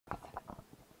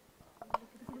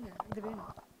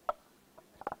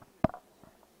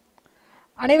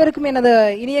அனைவருக்கும் எனது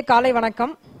இனிய காலை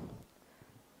வணக்கம்.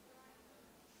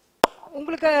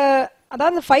 உங்களுக்கு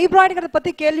அதாவது ஃபைப்ராய்டுங்கிறத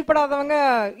பற்றி கேள்விப்படாதவங்க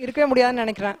இருக்கவே முடியாதுன்னு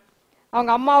நினைக்கிறேன்.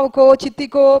 அவங்க அம்மாவுக்கோ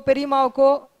சித்திக்கோ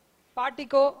பெரியம்மாவுக்கோ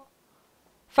பாட்டிக்கோ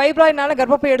ஃபைப்ராய்டுனால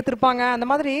கர்ப்பப்பை எடுத்திருப்பாங்க. அந்த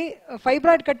மாதிரி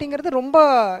ஃபைப்ராய்டு கட்டிங்கிறது ரொம்ப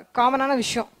காமனான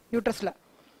விஷயம் யூட்ரஸில்.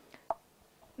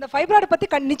 இந்த ஃபைப்ராய்டு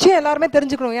பற்றி நிச்சயம் எல்லாருமே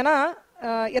தெரிஞ்சுக்கணும். ஏன்னா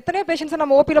எத்தனையோ பேஷண்ட்ஸை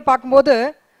நம்ம ஓபியில் பார்க்கும்போது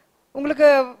உங்களுக்கு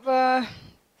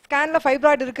ஸ்கேனில்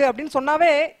ஃபைப்ராய்டு இருக்குது அப்படின்னு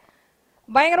சொன்னாவே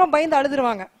பயங்கரமாக பயந்து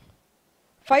அழுதுருவாங்க.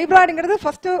 ஃபைப்ராய்டுங்கிறது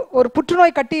ஃபஸ்ட்டு ஒரு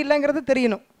புற்றுநோய் கட்டி இல்லைங்கிறது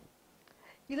தெரியணும்.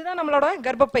 இதுதான் நம்மளோட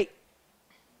கர்ப்பப்பை.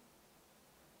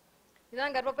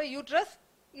 இதுதான் கர்ப்பப்பை யூட்ரஸ்,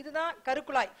 இதுதான்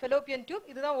கருக்குழாய் ஃபெலோப்பியன் டியூப்,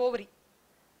 இதுதான் ஓவரி.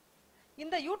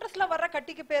 இந்த யூட்ரஸ்ல வர்ற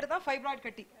கட்டிக்கு பேர் தான் ஃபைப்ராய்டு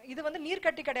கட்டி. இது வந்து நீர்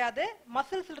கட்டி கிடையாது,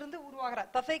 மசில்ஸ்ல இருந்து உருவாகிற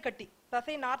தசை கட்டி,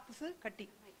 தசை நார்த்திசு கட்டி.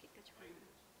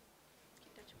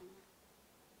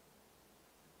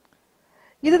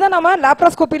 இதுதான் நம்ம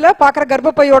லாப்ராஸ்கோப்பில பார்க்குற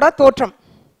கர்ப்பப்பையோட தோற்றம்.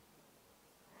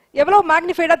 எவ்வளவு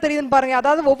மேக்னிஃபைடா தெரியுதுன்னு பாருங்க.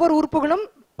 அதாவது ஒவ்வொரு உறுப்புகளும்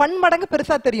பன்மடங்கு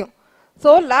பெருசா தெரியும்.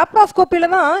 ஸோ லாப்ராஸ்கோப்பில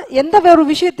தான் எந்த ஒரு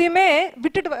விஷயத்தையுமே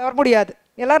விட்டுட்டு வர முடியாது.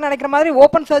 எல்லாரும் நினைக்கிற மாதிரி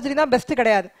ஓப்பன் சர்ஜரி தான் பெஸ்ட்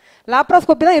கிடையாது.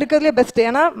 லாப்ராஸ்கோப்பி தான் இருக்கிறதுலே பெஸ்ட்.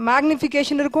 ஏன்னா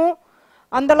மேக்னிஃபிகேஷன் இருக்கும்.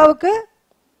 அந்த அளவுக்கு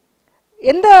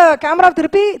எந்த கேமரா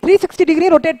திருப்பி 360 டிகிரி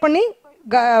ரொட்டேட் பண்ணி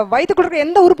வயிற்றுக்குள்ள இருக்கிற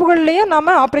எந்த உறுப்புகள்லையும்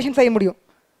நாம ஆப்ரேஷன் செய்ய முடியும்.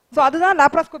 ஸோ அதுதான்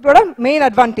லாப்ராஸ்கோப்பியோட மெயின்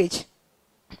அட்வான்டேஜ்.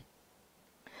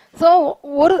 ஸோ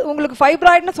உங்களுக்கு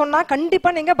ஃபைப்ராய்டுன்னு சொன்னால்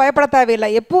கண்டிப்பாக நீங்கள் பயப்பட தேவையில்லை.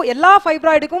 எப்போ எல்லா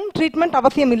ஃபைப்ராய்டுக்கும் ட்ரீட்மெண்ட்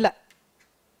அவசியம் இல்லை.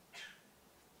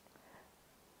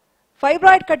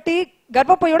 ஃபைப்ராய்டு கட்டி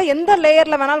கர்ப்பப்பையோட எந்த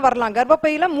லேயரில் வேணாலும் வரலாம்.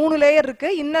 கர்ப்பப்பையில் 3 லேயர்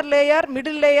இருக்கு. Inner layer,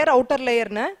 middle layer, outer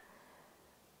லேயர்னு.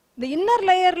 இந்த இன்னர்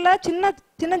லேயரில்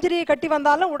சின்னஞ்சிறிய கட்டி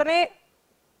வந்தாலும் உடனே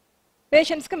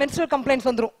பேஷண்ட்ஸ்க்கு மென்ஸ்ட்ரல்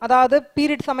கம்ப்ளைண்ட்ஸ் வந்துடும். அதாவது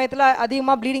பீரியட் சமயத்தில்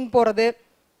அதிகமாக ப்ளீடிங் போகிறது,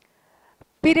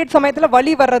 பீரியட் சமயத்தில்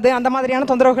வலி வர்றது, அந்த மாதிரியான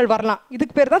தொந்தரவுகள் வரலாம்.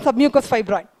 இதுக்கு பேர் தான் சப்மியூக்கஸ்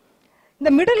ஃபைப்ராய்டு. இந்த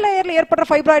மிடில் லேயரில் ஏற்படுற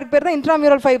ஃபைப்ராய்டுக்கு பேர் தான்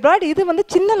இன்ட்ராமியூரல் ஃபைப்ராய்டு. இது வந்து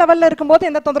சின்ன லெவலில் இருக்கும்போது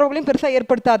எந்த தொந்தரவுகளையும் பெருசாக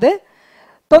ஏற்படுத்தாது.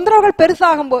 தொந்தரவுகள்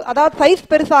பெருசாகும் போது, அதாவது சைஸ்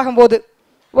பெருசாகும் போது,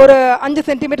 ஒரு 5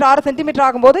 சென்டிமீட்டர் 6 சென்டிமீட்டர்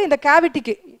ஆகும்போது இந்த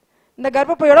கேவிட்டிக்கு, இந்த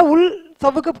கர்ப்பப்பையோட உள்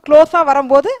சவ்வுக்கு க்ளோஸாக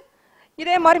வரும்போது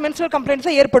இதே மாதிரி மென்ஸ்ட்ரல்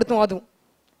கம்ப்ளைண்ட்ஸை ஏற்படுத்தும். அதுவும்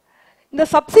இந்த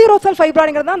சப்சீரோசல்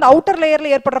ஃபைப்ராய்டுங்கிறது தான் அந்த அவுட்டர்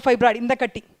லேயரில் ஏற்படுற ஃபைப்ராய்டு. இந்த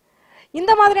கட்டி,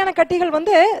 இந்த மாதிரியான கட்டிகள்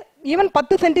வந்து ஈவன்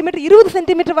 10 சென்டிமீட்டர் 20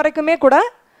 சென்டிமீட்டர் வரைக்குமே கூட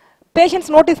பேஷண்ட்ஸ்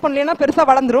நோட்டீஸ் பண்ணலைன்னா பெருசாக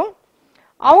வளர்ந்துரும்.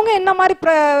 அவங்க என்ன மாதிரி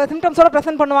சிம்டம்ஸோட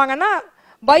ப்ரெசென்ட் பண்ணுவாங்கன்னா,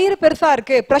 வயிறு பெருசாக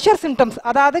இருக்குது, ப்ரெஷர் சிம்டம்ஸ்,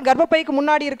 அதாவது கர்ப்பப்பைக்கு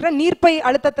முன்னாடி இருக்கிற நீர்ப்பை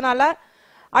அழுத்தத்தினால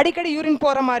அடிக்கடி யூரின்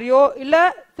போகிற மாதிரியோ, இல்லை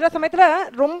சில சமயத்தில்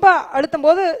ரொம்ப அழுத்தும்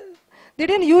போது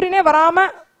திடீர்னு யூரினே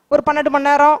வராமல் ஒரு 12 மணி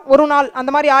நேரம் ஒரு நாள்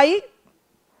அந்த மாதிரி ஆகி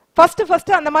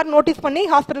ஃபஸ்ட்டு அந்த மாதிரி நோட்டீஸ் பண்ணி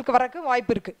ஹாஸ்பிட்டலுக்கு வரக்கு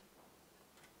வாய்ப்பு இருக்குது.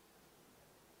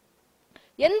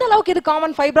 எந்த அளவுக்கு இது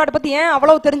காமன் ஃபைப்ராய்டு பற்றி ஏன்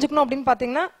அவ்வளவு தெரிஞ்சுக்கணும் அப்படின்னு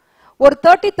பார்த்தீங்கன்னா, ஒரு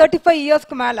 30-35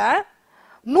 இயர்ஸ்க்கு மேலே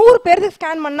 100 பேருக்கு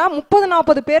ஸ்கேன் பண்ணால்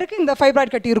 30-40 பேருக்கு இந்த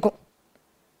ஃபைப்ராய்டு கட்டி இருக்கும்.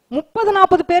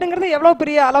 30-40 பேருங்கிறது எவ்வளோ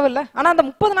பெரிய அளவு இல்லை. ஆனால் அந்த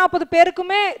 30-40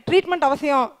 பேருக்குமே ட்ரீட்மெண்ட்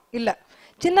அவசியம் இல்லை.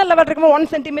 சின்ன லெவல் இருக்கும்போது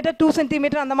 1 சென்டிமீட்டர் 2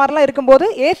 சென்டிமீட்டர் அந்த மாதிரிலாம் இருக்கும்போது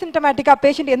ஏசிம்டமேட்டிக்காக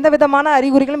பேஷண்ட் எந்த விதமான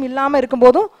அறிகுறிகளும் இல்லாமல்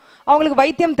இருக்கும்போதும் அவங்களுக்கு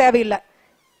வைத்தியம் தேவையில்லை.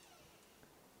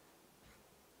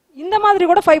 இந்த மாதிரி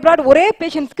கூட ஃபைப்ராய்டு ஒரே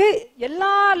பேஷண்ட்ஸ்க்கு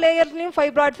எல்லா லேயர்லையும்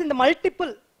ஃபைப்ராய்ட்ஸ், இந்த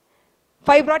மல்டிபிள்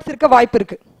ஃபைப்ராய்ட்ஸ் இருக்க வாய்ப்பு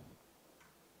இருக்கு.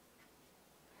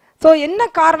 ஸோ என்ன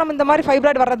காரணம் இந்த மாதிரி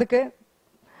ஃபைப்ராய்டு வர்றதுக்கு?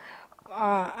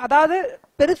 அதாவது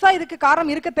பெருசா இதுக்கு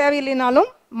காரணம் இருக்க தேவையில்லைனாலும்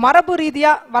மரபு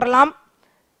ரீதியா வரலாம்.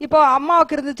 இப்போ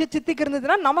அம்மாவுக்கு இருந்துச்சு, சித்திக்கு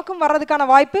இருந்ததுன்னா நமக்கும் வர்றதுக்கான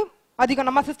வாய்ப்பு அதிகம்.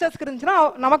 நம்ம சிஸ்டர்ஸ்க்கு இருந்துச்சுன்னா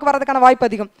நமக்கு வர்றதுக்கான வாய்ப்பு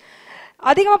அதிகம்.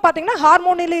 அதிகமாக பார்த்தீங்கன்னா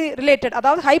ஹார்மோனலி ரிலேட்டட்,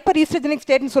 அதாவது ஹைப்பர் ஈஸ்ட்ரோஜெனிக்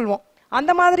ஸ்டேட்னு சொல்லுவோம்.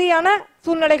 அந்த மாதிரியான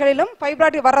சூழ்நிலைகளிலும்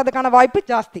ஃபைப்ராய்டு வர்றதுக்கான வாய்ப்பு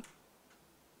ஜாஸ்தி.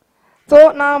 ஸோ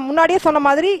நான் முன்னாடியே சொன்ன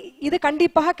மாதிரி இது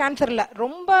கண்டிப்பாக கேன்சர் இல்லை.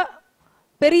 ரொம்ப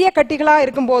பெரிய கட்டிகளாக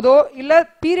இருக்கும்போதோ இல்லை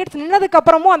பீரியட்ஸ் நின்னதுக்கு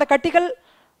அப்புறமும் அந்த கட்டிகள்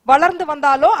வளர்ந்து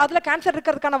வந்தாலோ அதில் கேன்சர்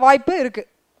இருக்கிறதுக்கான வாய்ப்பு இருக்கு.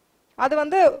 அது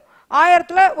வந்து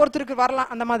 1000ல் ஒருத்தருக்கு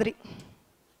வரலாம் அந்த மாதிரி.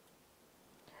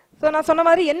 ஸோ நான் சொன்ன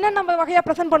மாதிரி என்னென்ன வகையாக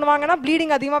ப்ரெசென்ட் பண்ணுவாங்கன்னா,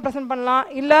 ப்ளீடிங் அதிகமாக ப்ரெசென்ட் பண்ணலாம்,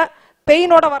 இல்லை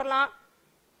பெயினோட வரலாம்,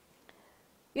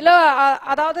 இல்லை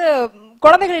அதாவது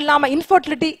குழந்தைகள் இல்லாமல்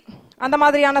இன்ஃபர்டிலிட்டி அந்த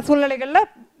மாதிரியான சூழ்நிலைகளில்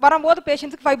வரும்போது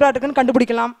பேஷண்ட்ஸுக்கு ஃபைப்ராய்டு இருக்குன்னு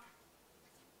கண்டுபிடிக்கலாம்.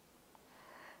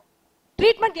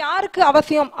 ட்ரீட்மெண்ட் யாருக்கு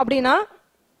அவசியம் அப்படின்னா,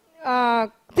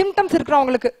 சிம்டம்ஸ்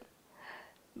இருக்கிறவங்களுக்கு.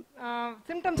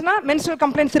 சிம்டம்ஸ்னா மென்ஸ்ட்ரல்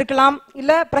கம்ப்ளைண்ட்ஸ் இருக்கலாம்,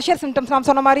 இல்லை ப்ரெஷர் சிம்டம்ஸ் நாம்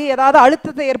சொன்ன மாதிரி ஏதாவது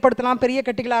அழுத்தத்தை ஏற்படுத்தலாம் பெரிய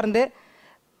கட்டிகளாக இருந்து.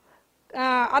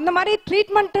 அந்த மாதிரி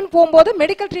ட்ரீட்மெண்ட்டுன்னு போகும்போது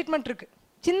மெடிக்கல் ட்ரீட்மெண்ட் இருக்கு.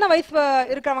 சின்ன வயசு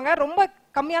இருக்கிறவங்க ரொம்ப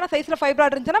கம்மியான சைஸில்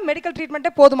ஃபைப்ராய்டு இருந்துச்சுன்னா மெடிக்கல்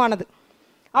ட்ரீட்மெண்ட்டே போதுமானது.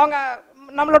 அவங்க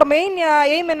நம்மளோட மெயின்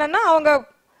எய்ம் என்னன்னா அவங்க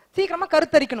சீக்கிரமாக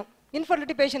கருத்தரிக்கணும்.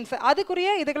 இன்ஃபர்டிலிட்டி பேஷண்ட்ஸ் அதுக்குரிய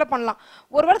இதுகளை பண்ணலாம்.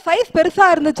 ஒருவேளை சைஸ் பெருசா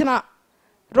இருந்துச்சுன்னா,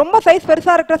 ரொம்ப சைஸ்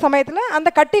பெருசா இருக்கிற சமயத்துல அந்த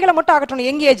கட்டிகளை மட்டும் அகற்றணும்.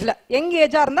 யங்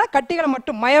ஏஜா இருந்தா கட்டிகளை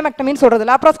மட்டும் மயோமெக்டமின்னு சொல்றது.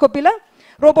 லாப்ராஸ்கோப்பில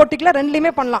ரோபோட்டிக்ல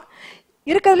ரெண்டுலயுமே பண்ணலாம்.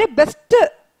 இருக்கிறதுலே பெஸ்ட்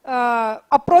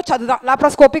அப்ரோச் அதுதான்.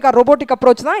 லாப்ராஸ்கோபிக் ஆர் ரோபோட்டிக்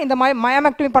அப்ரோச் தான் இந்த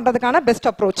மயோமெக்டமி பண்றதுக்கான பெஸ்ட்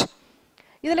அப்ரோச்.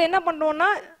 இதுல என்ன பண்ணுவோம்னா,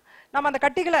 நம்ம அந்த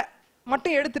கட்டிகளை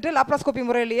மட்டும் எடுத்துட்டு லாப்ராஸ்கோபி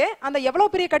முறையிலேயே அந்த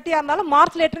எவ்வளவு பெரிய கட்டியா இருந்தாலும்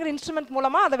மார்ஸ்லேட்டர் இன்ஸ்ட்ருமெண்ட்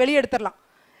மூலமா அதை வெளியே எடுத்துடலாம்.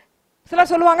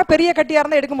 சிலர் சொல்லுவாங்க பெரிய கட்டியா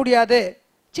இருந்தா எடுக்க முடியாது,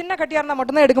 சின்ன கட்டியா இருந்தா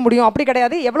மட்டும்தான் எடுக்க முடியும். அப்படி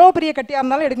கிடையாது, எவ்வளவு பெரிய கட்டியா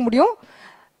இருந்தாலும் எடுக்க முடியும்.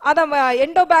 அதை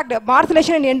எண்டோபேக்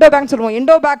மார்ஸ்லேஷன் எண்டோபேக் சொல்லுவோம்.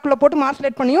 எண்டோபேக்குள்ள போட்டு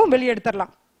மார்ஸ்லேட் பண்ணியும் வெளியே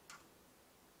எடுத்துடலாம்.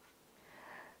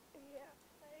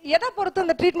 எதை பொறுத்து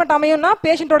இந்த ட்ரீட்மெண்ட் அமையும்னா,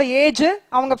 பேஷண்டோட ஏஜ்,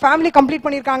 அவங்க ஃபேமிலி கம்ப்ளீட்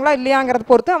பண்ணியிருக்காங்களா இல்லையாங்கிறத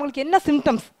பொறுத்து, அவங்களுக்கு என்ன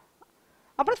சிம்டம்ஸ்,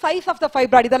 அப்புறம் சைஸ் ஆஃப் த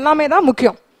ஃபைப்ராய்டு, இதெல்லாமே தான்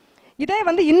முக்கியம். இதே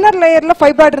வந்து இன்னர் லேயர்ல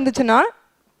ஃபைப்ராய்டு இருந்துச்சுன்னா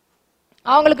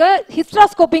அவங்களுக்கு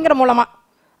ஹிஸ்டாஸ்கோப்பிங்கிற மூலமா,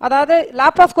 அதாவது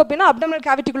லாப்ராஸ்கோப்பினா அப்டோமினல்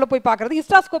கேவிட்டிக்குள்ள போய் பார்க்கறது,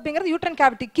 ஹிஸ்டாஸ்கோப்பிங்கிறது யூட்ரன்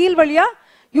கேவிட்டி கீழ் வழியா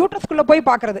யூட்ரஸ்குள்ள போய்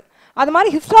பார்க்கறது. அது மாதிரி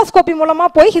ஹிஸ்டாஸ்கோப்பி மூலமா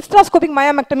போய் ஹிஸ்டாஸ்கோபிக்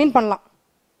மயோமெக்டமின்னு பண்ணலாம்.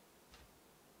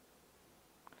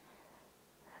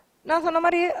 நான் சொன்ன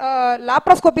மாதிரி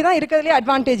லாப்ராஸ்கோப்பி தான் இருக்கிறதுலே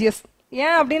அட்வான்டேஜஸ்.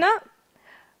 ஏன் அப்படின்னா,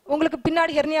 உங்களுக்கு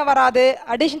பின்னாடி ஹெர்னியா வராது,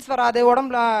 அடிஷன்ஸ் வராது,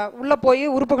 உடம்புல உள்ள போய்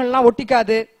உறுப்புகள்லாம்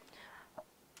ஒட்டிக்காது,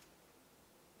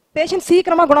 பேஷண்ட்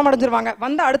சீக்கிரமா குணமடைஞ்சிருவாங்க.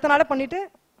 வந்து அடுத்த நாளே பண்ணிட்டு,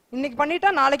 இன்னைக்கு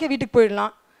பண்ணிட்டா நாளைக்கே வீட்டுக்கு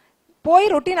போயிடலாம்,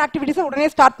 போய் ரொட்டீன் ஆக்டிவிட்டிஸை உடனே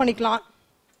ஸ்டார்ட் பண்ணிக்கலாம்.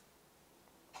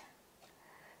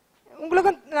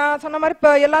 உங்களுக்கு நான் சொன்ன மாதிரி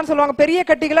இப்போ எல்லாரும் சொல்லுவாங்க பெரிய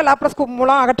கட்டிகளை லாப்ராஸ்கோப்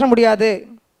மூலம் அகற்ற முடியாது.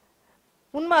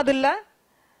 உண்மை அது இல்லை.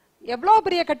 எவ்வளோ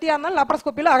பெரிய கட்டியாக இருந்தாலும்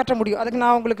லாப்ராஸ்கோப்பியில் அகற்ற முடியும். அதுக்கு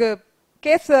நான் உங்களுக்கு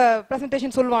கேஸ்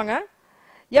ப்ரெசன்டேஷன் சொல்லுவாங்க.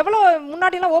 எவ்வளோ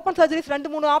முன்னாடிலாம் ஓப்பன் சர்ஜரிஸ்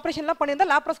 2-3 ஆப்ரேஷன்லாம்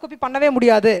பண்ணியிருந்தா லாப்ராஸ்கோப்பி பண்ணவே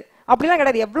முடியாது அப்படிலாம்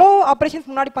கிடையாது. எவ்வளோ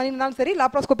ஆப்ரேஷன்ஸ் முன்னாடி பண்ணியிருந்தாலும் சரி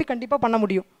லாப்ராஸ்கோப்பி கண்டிப்பாக பண்ண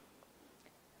முடியும்.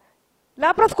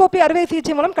 லாப்ராஸ்கோப்பி அறுவை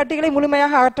சிகிச்சை மூலம் கட்டிகளை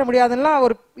முழுமையாக அகற்ற முடியாதுன்னா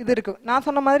ஒரு இது இருக்கு. நான்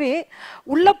சொன்ன மாதிரி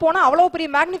உள்ள போனால் அவ்வளோ பெரிய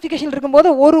மேக்னிஃபிகேஷன் இருக்கும்போது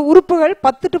ஒரு உறுப்புகள்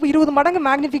 10 to 20 மடங்கு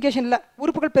மேக்னிஃபிகேஷன்ல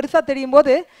உறுப்புகள் பெருசாக தெரியும்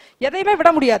போது எதையுமே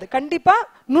விட முடியாது. கண்டிப்பாக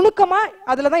நுணுக்கமாக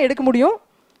அதில் தான் எடுக்க முடியும்.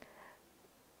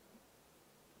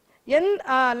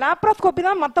 லாப்ராஸ்கோப்பி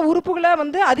தான் மற்ற உறுப்புகளை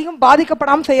வந்து அதிகம்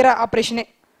பாதிக்கப்படாமல் செய்கிற ஆப்ரேஷனே.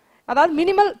 அதாவது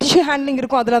மினிமல் டிஷ்யூ ஹேண்ட்லிங்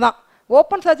இருக்கும் அதில் தான்.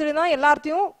 ஓப்பன் சர்ஜரி தான்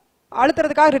எல்லாத்தையும்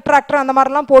அழுத்துறதுக்காக ரிட்ராக்டர் அந்த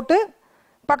மாதிரிலாம் போட்டு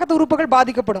பக்கத்து உறுப்புகள்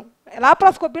பாதிக்கப்படும்.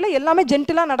 லாப்ராஸ்கோப்பியில் எல்லாமே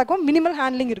ஜென்டிலாக நடக்கும், மினிமல்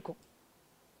ஹேண்ட்லிங் இருக்கும்.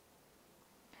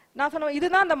 நான் சொன்ன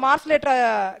இதுதான் அந்த மார்ஸ்லேட்டர்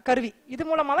கருவி. இது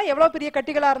மூலமாக தான் எவ்வளோ பெரிய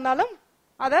கட்டிகளாக இருந்தாலும்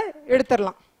அதை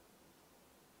எடுத்துடலாம்.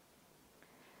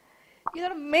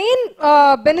 இதோட மெயின்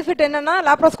பெனிஃபிட் என்னன்னா,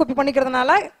 லாப்ராஸ்கோப்பி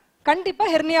பண்ணிக்கிறதுனால கண்டிப்பா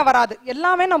ஹெர்னியா வராது.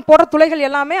 எல்லாமே நம்ம போடுற துளைகள்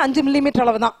எல்லாமே 5 மில்லிமீட்டர்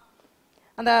அளவு தான்.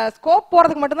 அந்த ஸ்கோப்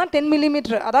போறதுக்கு மட்டும்தான் 10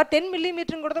 மில்லிமீட்டர். அதாவது 10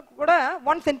 மில்லிமீட்டருங்கிறது கூட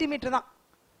 1 சென்டிமீட்டர் தான்.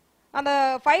 அந்த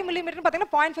 5 மில்லிமீட்டர்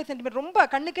பார்த்தீங்கன்னா 0.5 சென்டிமீட்டர். ரொம்ப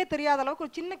கண்ணுக்கே தெரியாத அளவுக்கு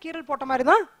ஒரு சின்ன கீரல் போட்ட மாதிரி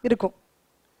தான் இருக்கும்.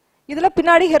 இதுல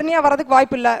பின்னாடி ஹெர்னியா வரதுக்கு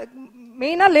வாய்ப்பு இல்லை.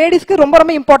 மெயினா லேடிஸ்க்கு ரொம்ப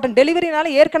ரொம்ப இம்பார்ட்டன்ட்.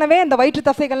 டெலிவரினால ஏற்கனவே இந்த வயிற்று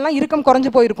தசைகள்லாம் இறுக்கம்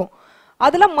குறைஞ்சு போயிருக்கும்.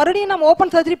 அதுல மறுபடியும் நம்ம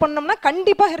ஓப்பன் சர்ஜரி பண்ணோம்னா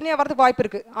கண்டிப்பா ஹெர்னியா வரதுக்கு வாய்ப்பு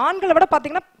இருக்கு. ஆண்களை விட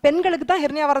பாத்தீங்கன்னா பெண்களுக்கு தான்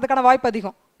ஹெர்னியா வரதுக்கான வாய்ப்பு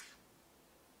அதிகம்.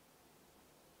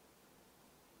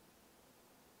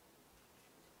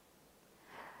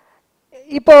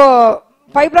 இப்போ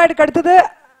ஃபைப்ராய்டுக்கு அடுத்தது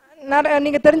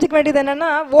நீங்க தெரிஞ்சுக்க வேண்டியது என்னன்னா,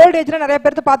 ஓல்ட் ஏஜ்ல நிறைய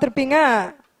பேர்த்து பார்த்துருப்பீங்க,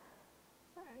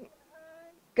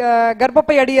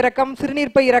 கர்ப்பப்பை அடி இறக்கம்,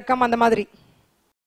 சிறுநீர்ப்பை இறக்கம் அந்த மாதிரி.